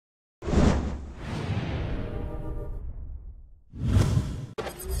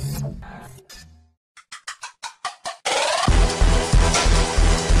Hello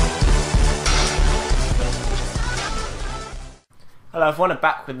everyone, I'm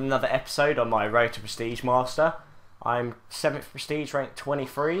back with another episode on my road to Prestige Master. I'm 7th Prestige, ranked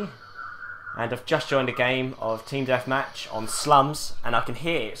 23, and I've just joined a game of Team Deathmatch on Slums, and I can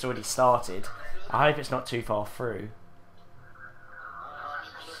hear it's already started. I hope it's not too far through.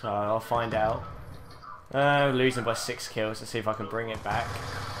 So I'll find out. Losing by 6 kills, let's see if I can bring it back.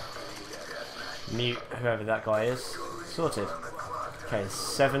 Mute whoever that guy is. Sorted. Okay,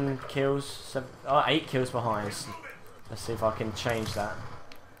 7 kills, 8 kills behind. Let's see if I can change that.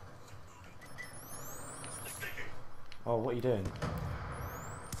 Oh, what are you doing?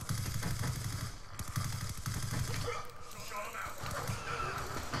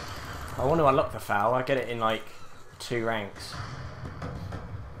 I want to unlock the foul. I get it in like 2 ranks.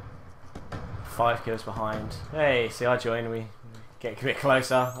 5 kills behind. Hey, see, I joined. We get a bit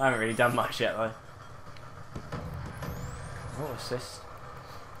closer. I haven't really done much yet though. Oh, assist.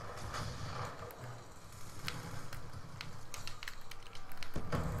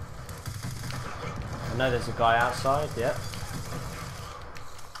 I know there's a guy outside, yep.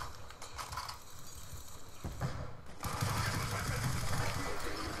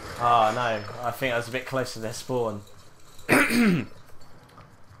 Oh no, I think I was a bit close to their spawn.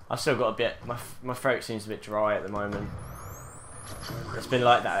 I've still got a bit, my throat seems a bit dry at the moment. It's been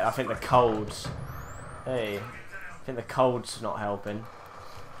like that, I think the cold's, I think the cold's not helping.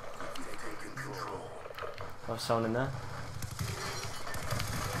 Got someone in there.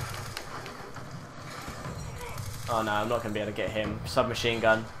 Oh no, I'm not going to be able to get him. Submachine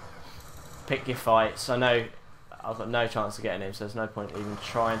gun. Pick your fights. I know I've got no chance of getting him, so there's no point even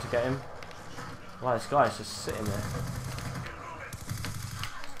trying to get him. Wow, this guy's just sitting there.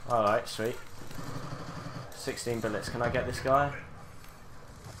 Alright, sweet. 16 bullets. Can I get this guy?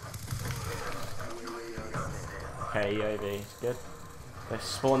 Okay, UAV. Good. They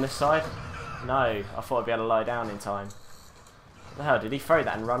spawn this side? No, I thought I'd be able to lie down in time. What the hell, did he throw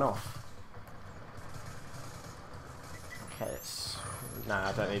that and run off? Okay, nah,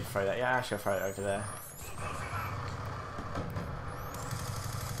 I don't need to throw that. Yeah, actually I'll throw it over there.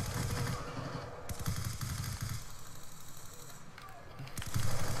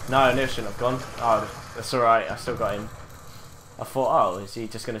 No, I knew I shouldn't have gone. Oh, that's alright, I still got him. I thought, oh, is he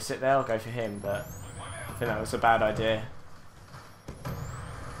just going to sit there? I'll go for him, but I think that was a bad idea.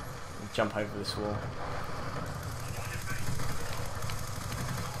 Jump over this wall.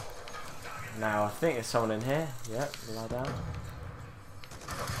 Now, I think there's someone in here. Yep, lie down.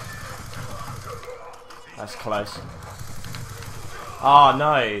 That's close. Oh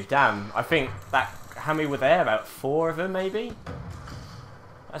no, damn. I think that, how many were there? About 4 of them, maybe?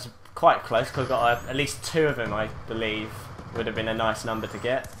 That's quite close, because I got at least 2 of them, I believe. Would have been a nice number to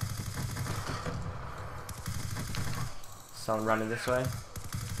get. Someone running this way.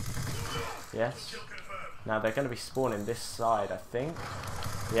 Yes. Now they're going to be spawning this side, I think.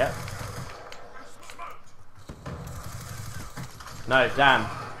 Yep. No, damn.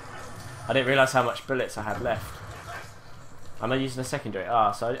 I didn't realise how much bullets I had left. Am I using a secondary?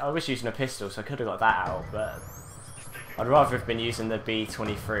 Ah, so I was using a pistol, so I could have got that out, but I'd rather have been using the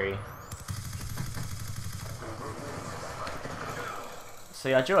B23.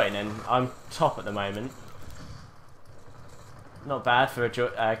 See, I joined and I'm top at the moment. Not bad for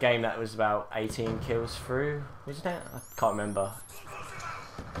a game that was about 18 kills through, wasn't it? I can't remember.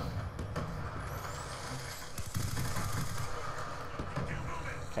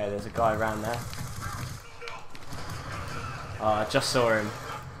 Okay, there's a guy around there. Oh, I just saw him.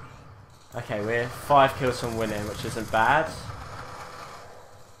 Okay, we're 5 kills from winning, which isn't bad.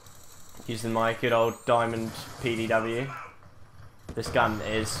 Using my good old diamond PDW. This gun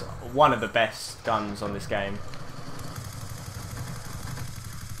is one of the best guns on this game.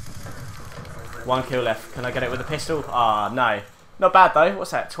 1 kill left. Can I get it with a pistol? Ah, no. Not bad though.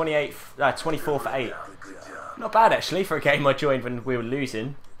 What's that? 24 for 8. Not bad actually for a game I joined when we were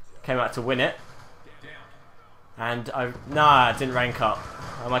losing. Came out to win it. And I didn't rank up.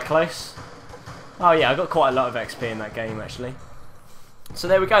 Am I close? Oh yeah, I got quite a lot of XP in that game actually. So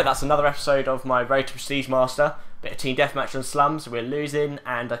there we go, that's another episode of my Road to Prestige Master. Bit of team deathmatch on Slums, we're losing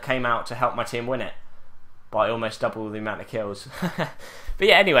and I came out to help my team win it. By almost double the amount of kills. But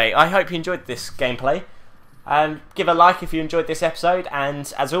yeah, anyway, I hope you enjoyed this gameplay. Give a like if you enjoyed this episode,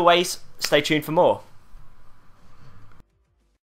 and as always, stay tuned for more.